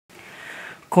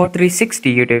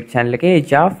Code360 YouTube channel එකේ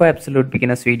Java Absolute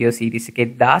Beginners video series එකේ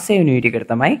 16 වෙනි වීඩියෝ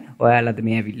එකට තමයි ඔයාලා අද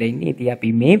මේ ඇවිල්ලා ඉන්නේ. ඉතින් අපි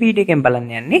මේ වීඩියෝ එකෙන්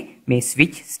බලන්න යන්නේ මේ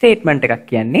switch statement එකක්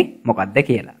කියන්නේ මොකක්ද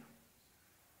කියලා.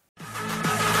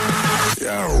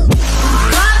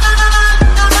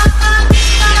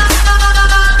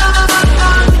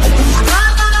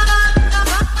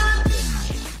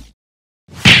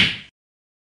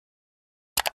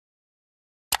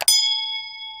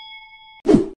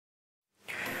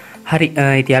 හරි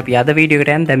ඉතින් අපි අද වීඩියෝ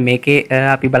එකට යන්න දැන් මේකේ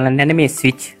අපි බලන්න යන්නේ මේ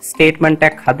switch statement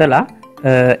එකක් හදලා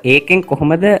ඒකෙන්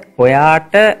කොහොමද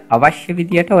ඔයාට අවශ්‍ය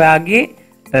විදියට ඔයාගේ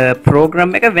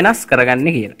ප්‍රෝග්‍රෑම් එක වෙනස් කරගන්න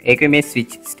කියලා. ඒකේ මේ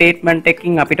switch statement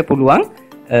එකකින් අපිට පුළුවන්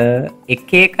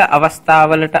එක එක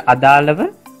අවස්ථාවලට අදාළව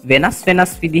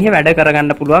වෙනස් විදිහේ වැඩ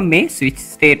කරගන්න පුළුවන් මේ switch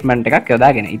statement එකක්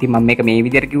යොදාගෙන. ඉතින් මම මේක මේ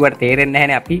විදියට කිව්වට තේරෙන්නේ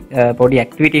නැහැ නේ. අපි පොඩි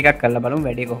ඇක්ටිවිටි එකක් කරලා බලමු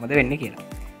වැඩේ කොහොමද වෙන්නේ කියලා.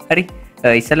 හරි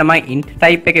ඉස්සෙල්ලාම int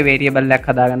type එකේ variable එකක්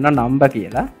හදා ගන්නවා number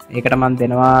කියලා. ඒකට මම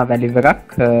දෙනවා value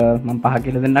එකක් මම 5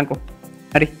 කියලා දෙන්නම්කෝ.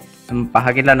 හරි මම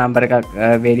 5 කියලා number එකක්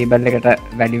variable එකට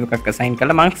value එකක් assign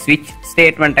කරලා මම switch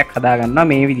statement එකක් හදා ගන්නවා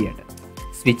මේ විදියට.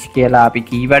 switch කියලා අපි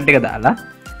keyword එක දාලා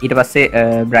ඊට පස්සේ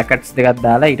brackets දෙකක්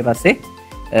දාලා ඊට පස්සේ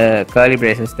curly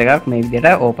braces දෙකක් මේ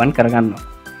විදියට open කරගන්නවා.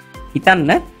 හිතන්න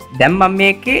දැන් මම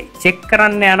මේකේ check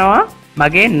කරන්න යනවා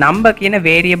මගේ number කියන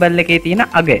variable එකේ තියෙන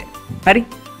අගය. හරි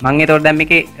මම ඒතකොට දැන්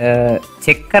මේකේ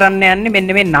check කරන්න යන්නේ මෙන්න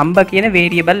මේ number කියන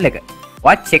variable එක.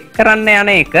 ඔයා check කරන්න යන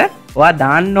එක ඔයා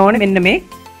දාන්න ඕනේ මෙන්න මේ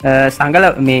සංගල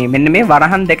මෙන්න මේ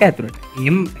වරහන් දෙක ඇතුළට.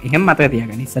 එහෙම මතක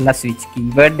තියාගන්න. ඉස්සෙල්ලා switch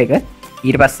keyword එක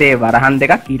ඊට පස්සේ වරහන්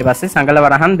දෙකක් ඊට පස්සේ සංගල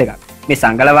වරහන් දෙකක්. මේ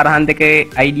සංගල වරහන් දෙකේ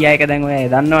idea එක දැන් ඔයා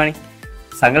දන්නවනේ.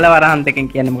 සංගල වරහන් දෙකෙන්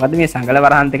කියන්නේ මොකද්ද? මේ සංගල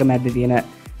වරහන් දෙක මැද්ද තියෙන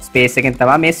ස්පේස් එකෙන්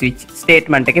තමයි මේ switch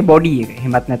statement එකේ body එක.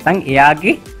 එහෙමත් නැත්නම්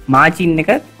එයාගේ margin එක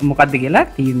මොකද්ද කියලා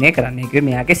තීරණය කරන්න. ඒක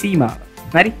මෙයාගේ සීමාව.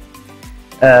 හරි.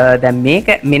 දැන් මේක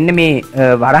මෙන්න මේ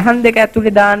වරහන් දෙක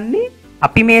ඇතුලේ දාන්නේ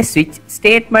අපි මේ switch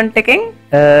statement එකෙන්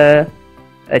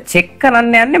check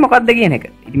කරන්න යන්නේ මොකද්ද කියන එක.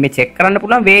 ඉතින් මේ check කරන්න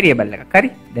පුළුවන් variable එකක්. හරි.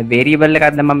 දැන් variable එකක්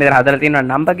දැන් මම මෙතන හදලා තියෙනවා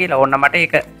number කියලා. ඕන්න මට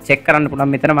ඒක check කරන්න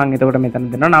පුළුවන් මෙතන මම එතකොට මෙතන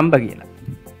දෙනවා number කියලා.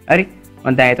 හරි.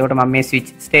 මම දැන් එතකොට මම මේ switch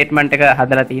statement එක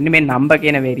හදලා තියෙන්නේ මේ number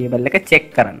කියන variable එක check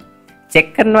කරන්න. check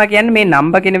කරනවා කියන්නේ මේ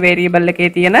number කියන variable එකේ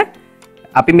තියෙන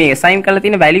අපි මේ assign කරලා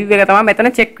තියෙන value එක තමයි මෙතන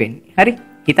check වෙන්නේ. හරි.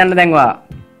 හිතන්න දැන් ඔයා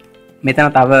මෙතන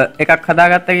තව එකක්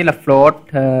හදාගත්තා කියලා float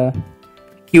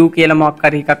q කියලා මොකක්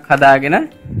හරි එකක් හදාගෙන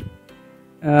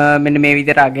මෙන්න මේ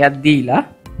විදිහට අගයක්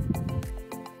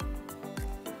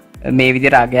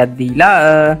දීලා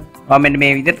ඔයා මෙන්න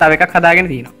මේ විදිහට තව එකක් හදාගෙන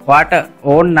තියෙනවා. ඔයාට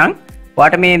ඕන නම්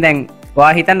ඔයාට මේ දැන්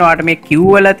ඔයා හිතන්න ඔයාට මේ q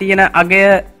වල තියෙන අගය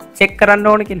check කරන්න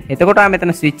ඕන කියලා. එතකොට ආ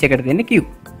මෙතන switch එකට දෙන්නේ q.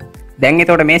 දැන්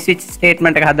එතකොට මේ switch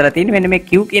statement එක හදලා තියෙන්නේ මෙන්න මේ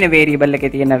q කියන variable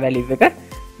එකේ තියෙන value එක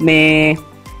මේ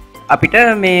අපිට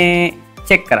මේ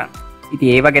check කරන්න. ඉතින්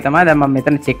ඒ වගේ තමයි දැන් මම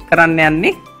මෙතන check කරන්න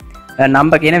යන්නේ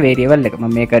number කියන variable එක.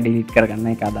 මම මේක delete කරගන්න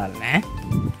එක අදාළ නැහැ.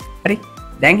 හරි.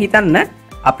 දැන් හිතන්න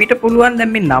අපිට පුළුවන්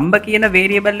දැන් මේ number කියන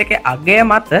variable එකේ අගය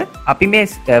මත අපි මේ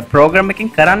program එකකින්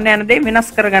කරන්න යන දේ වෙනස්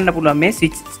කරගන්න පුළුවන් මේ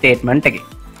switch statement එකේ.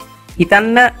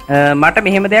 හිතන්න මට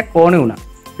මෙහෙම දෙයක් ඕනේ වුණා.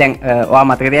 දැන් ඔයා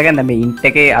මතක තියාගන්න මේ int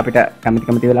එකේ අපිට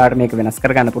කැමති වෙලාවට මේක වෙනස්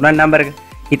කරගන්න පුළුවන් number එක.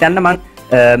 හිතන්න මම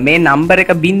මේ number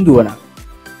එක බිඳුව නම්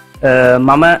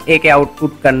මම ඒකේ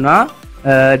output කරනවා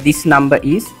this number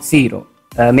is 0.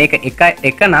 මේක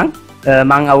එක නම්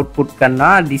මම output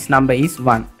කරනවා this number is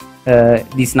 1.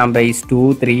 this number is 2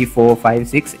 3 4 5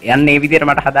 6 යන්න මේ විදිහට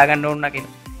මට හදා ගන්න ඕන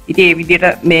කියලා. ඉතින් මේ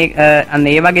විදිහට මේ අන්න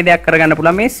ඒ වගේ දෙයක් කරගන්න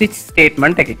පුළුවන් මේ switch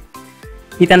statement එකේ.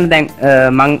 හිතන්න දැන්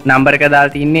මම number එක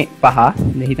දාලා තින්නේ 5.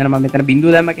 දැන් හිතන්න මම මෙතන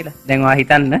බිංදුව දැම්මා කියලා. දැන් ඔයා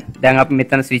හිතන්න දැන් අපි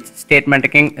මෙතන switch statement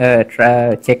එකෙන්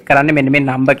check කරන්නේ මෙන්න මේ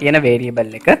number කියන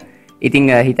variable එක. ඉතින්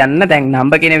හිතන්න දැන්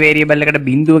number කියන variable එකට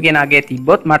බිංදුව කියන අගය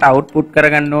තිබ්බොත් මට output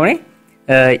කරගන්න ඕනේ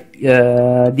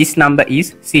this number is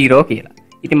 0 කියලා.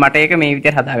 ඉතින් මට ඒක මේ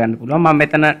විදිහට හදා ගන්න පුළුවන්. මම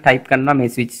මෙතන type කරනවා මේ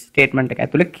switch statement එක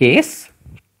ඇතුලේ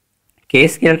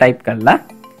case කියලා type කරලා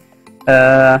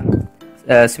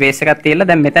ස්පේස් එකක් තියලා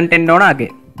දැන් මෙතනට එන්න ඕන අගය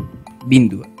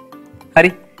බිංදුව. හරි.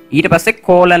 ඊට පස්සේ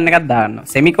colon එකක් දාගන්නවා.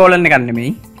 semicolon එකක්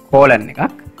නෙමෙයි colon එකක්.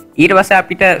 ඊට පස්සේ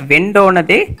අපිට වෙන්න ඕන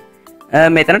දේ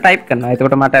මෙතන type කරනවා.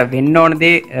 එතකොට මට වෙන්න ඕන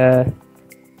දේ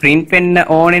print වෙන්න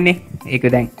ඕනේනේ. ඒක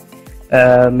දැන්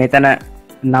මෙතන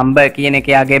number කියන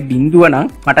එකේ අගය බිංදුව නම්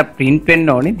මට print වෙන්න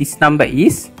ඕනේ this number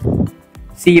is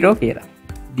 0 කියලා.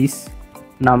 this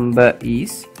number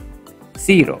is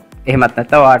 0. එහෙමත්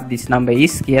නැත්නම් ඔයාට this number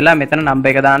is කියලා මෙතන number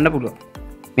එක දාන්න පුළුවන්.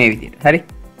 මේ විදිහට. හරි.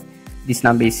 this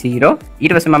number is 0.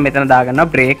 ඊට පස්සේ මම මෙතන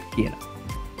දාගන්නවා break කියලා.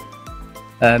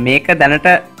 මේක දැනට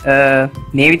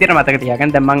මේ විදිහට මතක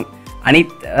තියාගන්න. දැන් මම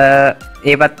අනිත්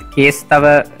ඒවත් case තව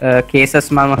cases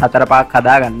මම 4-5ක්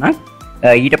හදා ගන්නම්.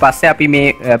 ඊට පස්සේ අපි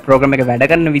මේ ප්‍රෝග්‍රෑම් එක වැඩ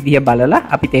කරන විදිහ බලලා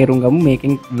අපි තේරුම් ගමු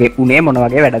මේකෙන් උනේ මොන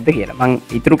වගේ වැඩක්ද කියලා. මම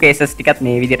ඊතුරු කේසස් ටිකත්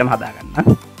මේ විදිහටම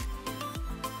හදාගන්නම්.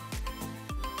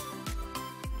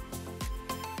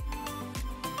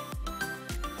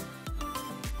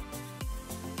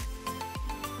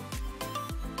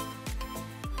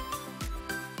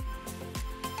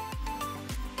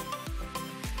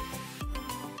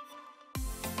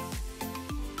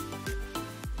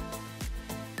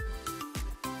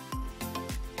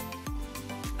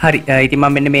 හරි ඉතින්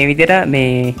මම මෙන්න මේ විදිහට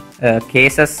මේ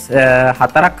කේසස්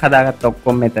හතරක් හදාගත්ත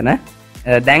ඔක්කොම මෙතන.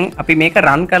 දැන් අපි මේක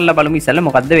රන් කරලා බලමු ඉස්සෙල්ලා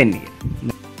මොකද්ද වෙන්නේ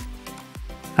කියලා.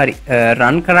 හරි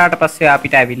රන් කරාට පස්සේ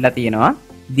අපිට ඇවිල්ලා තියෙනවා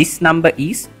this number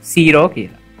is 0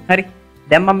 කියලා. හරි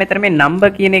දැන් මම මෙතන මේ number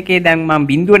කියන එකේ දැන් මම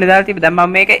බිඳුවනේ දාලා තිබ්බ. දැන්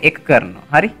මම මේක 1 කරනවා.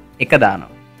 හරි 1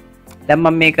 දානවා. දැන්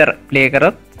මම මේක ප්ලේ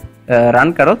කරොත්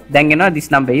රන් කරොත් දැන් එනවා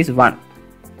this number is 1.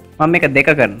 මම මේක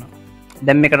 2 කරනවා.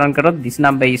 දැන් මේක රන් කරොත් this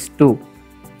number is 2.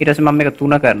 ඊට පස්සේ මම මේක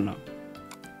 3 කරනවා.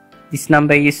 this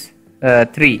number is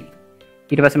 3.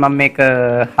 ඊට පස්සේ මම මේක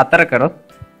 4 කරොත්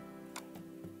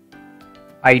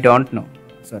I don't know.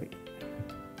 sorry.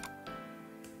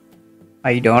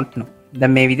 I don't know.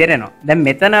 දැන් මේ විදිහට එනවා. දැන්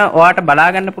මෙතන ඔයාට බලා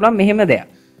ගන්න පුළුවන් මෙහෙම දෙයක්.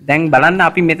 දැන් බලන්න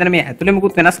අපි මෙතන මේ ඇතුලේ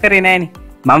මුකුත් වෙනස් කරේ නෑනේ.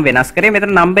 මම වෙනස් කරේ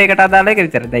මෙතන නම්බර් එකට අදාළ එක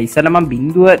විතරයි. දැන් ඉස්සෙල්ලා මම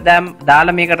බිඳුව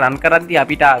දාලා මේක රන් කරද්දී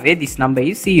අපිට ආවේ this number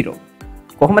is 0.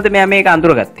 කොහොමද මෙයා මේක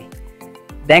අඳුරගත්තේ?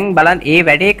 දැන් බලන්න ඒ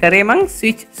වැඩේ කරේ මං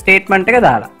ස්විච් ස්ටේට්මන්ට් එක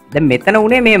දාලා. දැන් මෙතන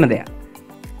උනේ මේම දෙයක්.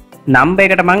 නම්බර්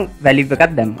එකට මං වැලියු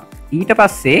එකක් දැම්මා. ඊට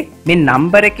පස්සේ මේ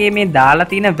නම්බර් එකේ මේ දාලා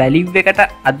තියෙන වැලියු එකට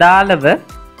අදාළව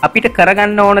අපිට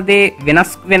කරගන්න ඕන දේ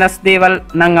වෙනස් දේවල්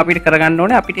නම් අපිට කරගන්න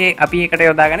ඕනේ. අපි ඒකට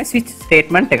යොදාගන්නේ ස්විච්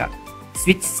ස්ටේට්මන්ට් එකක්.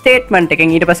 ස්විච් ස්ටේට්මන්ට්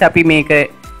එකෙන් ඊට පස්සේ අපි මේක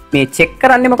මේ චෙක්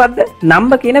කරන්නේ මොකද්ද?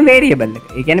 නම්බර් කියන වේරියබල් එක.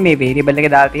 ඒ කියන්නේ මේ වේරියබල්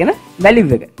එකේ දාලා තියෙන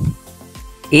වැලියු එක.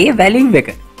 ඒ වැලියු එක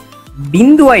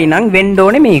බිඳුවයි නම් වෙන්න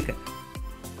ඕනේ මේක.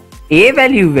 ඒ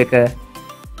වැලියු එක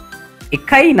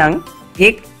එකයි නම්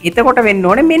එතකොට වෙන්න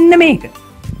ඕනේ මෙන්න මේක.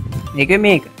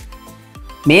 මේක.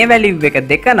 මේ වැලියු එක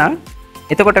 2 නම්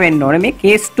එතකොට වෙන්න ඕනේ මේ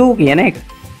case 2 කියන එක.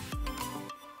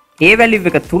 ඒ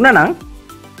වැලියු එක 3 නම්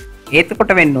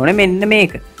එතකොට වෙන්න ඕනේ මෙන්න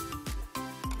මේක.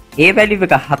 ඒ වැලියු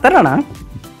එක 4 නම්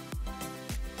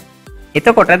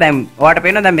එතකොට දැන් ඔයාලට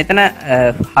පේනවා දැන් මෙතන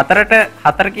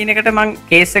 4 කියන එකට මම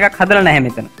කේස් එකක් හදලා නැහැ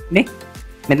මෙතන නේ.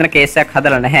 මෙතන කේස් එකක්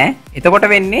හදලා නැහැ. එතකොට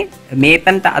වෙන්නේ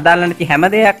මේතන්ට අදාළ නැති හැම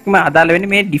දෙයක්ම අදාළ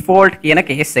වෙන්නේ මේ ඩිෆෝල්ට් කියන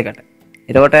කේස් එකට.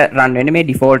 එතකොට රන් වෙන්නේ මේ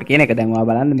ඩිෆෝල්ට් කියන එක. දැන් ඔයා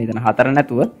බලන්න මෙතන 4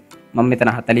 නැතුව මම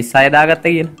මෙතන 46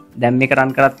 දාගත්තා කියලා. දැන් මේක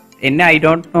රන් කරත් එන්නේ I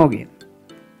don't know කියලා.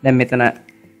 දැන් මෙතන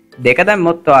 2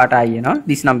 දැම්මොත් ඔයාට ආයෙනවා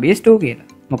this number is 2 කියලා.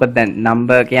 මොකද දැන්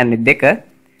number කියන්නේ 2.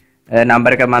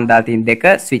 නම්බර් එක මම දාලා තියෙන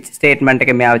 2 ස්විච් ස්ටේට්මන්ට්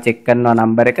එකේ මෙයාව චෙක් කරනවා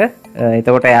නම්බර් එක.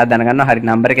 එතකොට එයා දැනගන්නවා හරි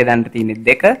නම්බර් එකේ දැනට තියෙන්නේ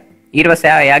 2. ඊට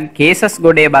පස්සේ එයාගේ කේසස්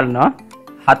ගොඩේ බලනවා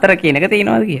 4 කියන එක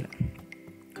තියෙනවද කියලා.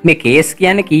 මේ කේස්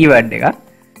කියන්නේ කීවර්ඩ් එක.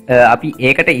 අපි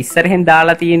ඒකට ඉස්සරහෙන්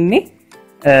දාලා තියෙන්නේ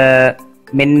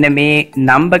මෙන්න මේ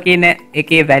නම්බර් කියන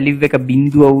එකේ වැලියු එක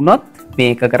බිඳුව වුණොත්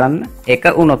මේක කරන්න,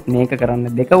 1 වුණොත් මේක කරන්න,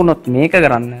 2 වුණොත් මේක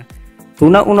කරන්න,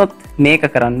 3 වුණොත් මේක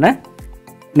කරන්න.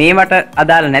 මේවට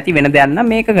අදාළ නැති වෙන දෙයක් නම්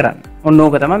මේක කරන්න. ඔන්න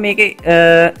ඕක තමයි මේකේ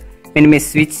මෙන්න මේ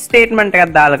ස්විච් ස්ටේට්මන්ට්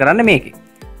එකක් දාලා කරන්න මේකේ.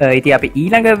 ඉතින් අපි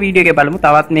ඊළඟ වීඩියෝ එකේ බලමු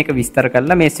තවත් මේක විස්තර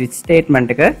කරලා මේ ස්විච්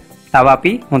ස්ටේට්මන්ට් එක තව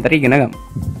අපි හොඳට ඉගෙන ගමු.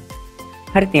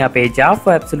 හරි ඉතින් අපේ Java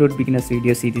for Absolute Beginners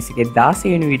video series එකේ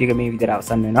 16 වෙනි වීඩියෝ එක මේ විදිහට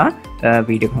අවසන් වෙනවා.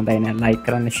 වීඩියෝ එක හොඳයි නම් like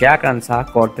කරන්න, share කරන්න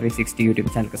සහ Code360 YouTube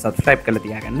channel එක subscribe කරලා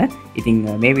තියාගන්න. ඉතින්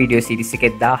මේ වීඩියෝ series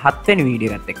එකේ 17 වෙනි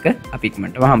වීඩියෝ එකත් එක්ක අපි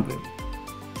ඉක්මනටම හම්බ වෙමු.